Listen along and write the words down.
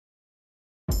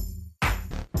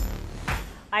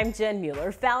I'm Jen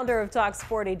Mueller, founder of Talk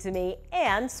Sporty to Me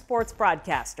and sports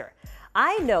broadcaster.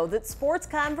 I know that sports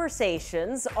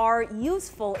conversations are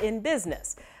useful in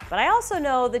business, but I also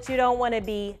know that you don't want to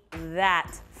be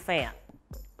that fan.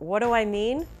 What do I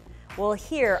mean? Well,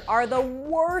 here are the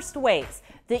worst ways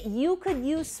that you could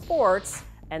use sports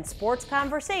and sports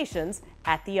conversations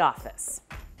at the office.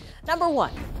 Number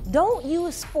one, don't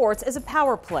use sports as a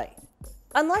power play.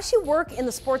 Unless you work in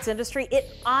the sports industry,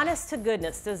 it honest to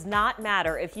goodness does not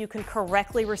matter if you can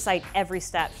correctly recite every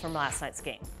stat from last night's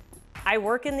game. I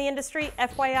work in the industry,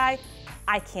 FYI,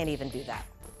 I can't even do that.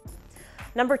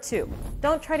 Number two,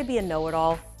 don't try to be a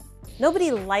know-it-all.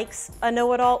 Nobody likes a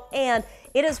know-it-all, and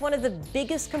it is one of the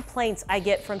biggest complaints I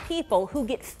get from people who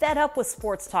get fed up with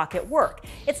sports talk at work.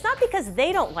 It's not because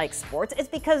they don't like sports, it's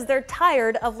because they're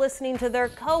tired of listening to their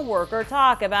coworker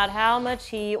talk about how much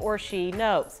he or she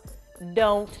knows.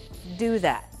 Don't do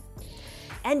that.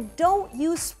 And don't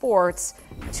use sports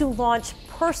to launch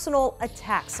personal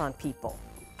attacks on people.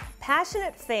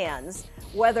 Passionate fans,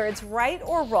 whether it's right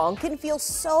or wrong, can feel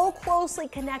so closely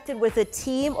connected with a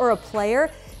team or a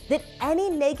player that any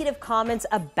negative comments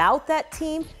about that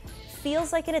team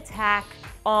feels like an attack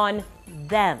on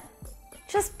them.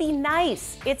 Just be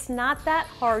nice. It's not that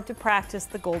hard to practice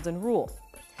the golden rule.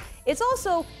 It's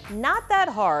also not that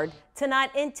hard to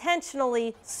not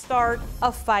intentionally start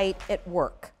a fight at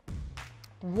work.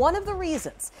 One of the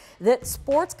reasons that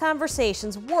sports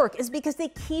conversations work is because they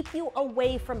keep you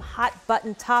away from hot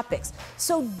button topics.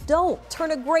 So don't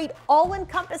turn a great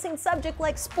all-encompassing subject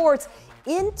like sports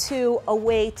into a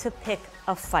way to pick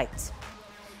a fight.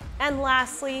 And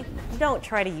lastly, don't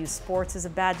try to use sports as a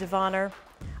badge of honor.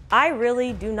 I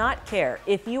really do not care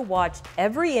if you watched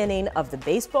every inning of the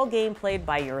baseball game played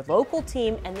by your local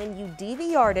team and then you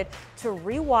DVR'd it to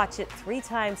rewatch it 3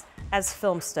 times as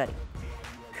film study.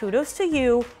 Kudos to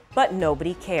you, but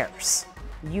nobody cares.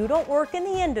 You don't work in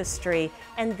the industry,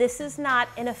 and this is not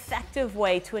an effective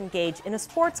way to engage in a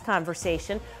sports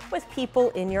conversation with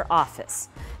people in your office.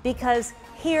 Because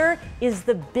here is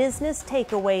the business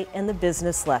takeaway and the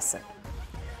business lesson.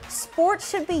 Sports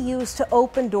should be used to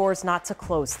open doors, not to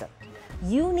close them.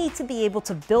 You need to be able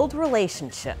to build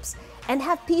relationships and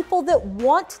have people that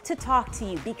want to talk to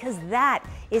you, because that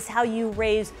is how you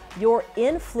raise your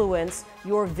influence,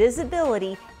 your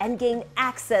visibility, and gain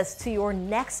access to your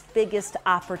next biggest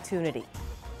opportunity.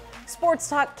 Sports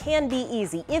talk can be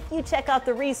easy if you check out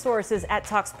the resources at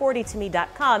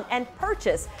TalkSportyToMe.com and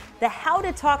purchase the How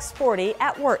to Talk Sporty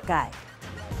at Work guide.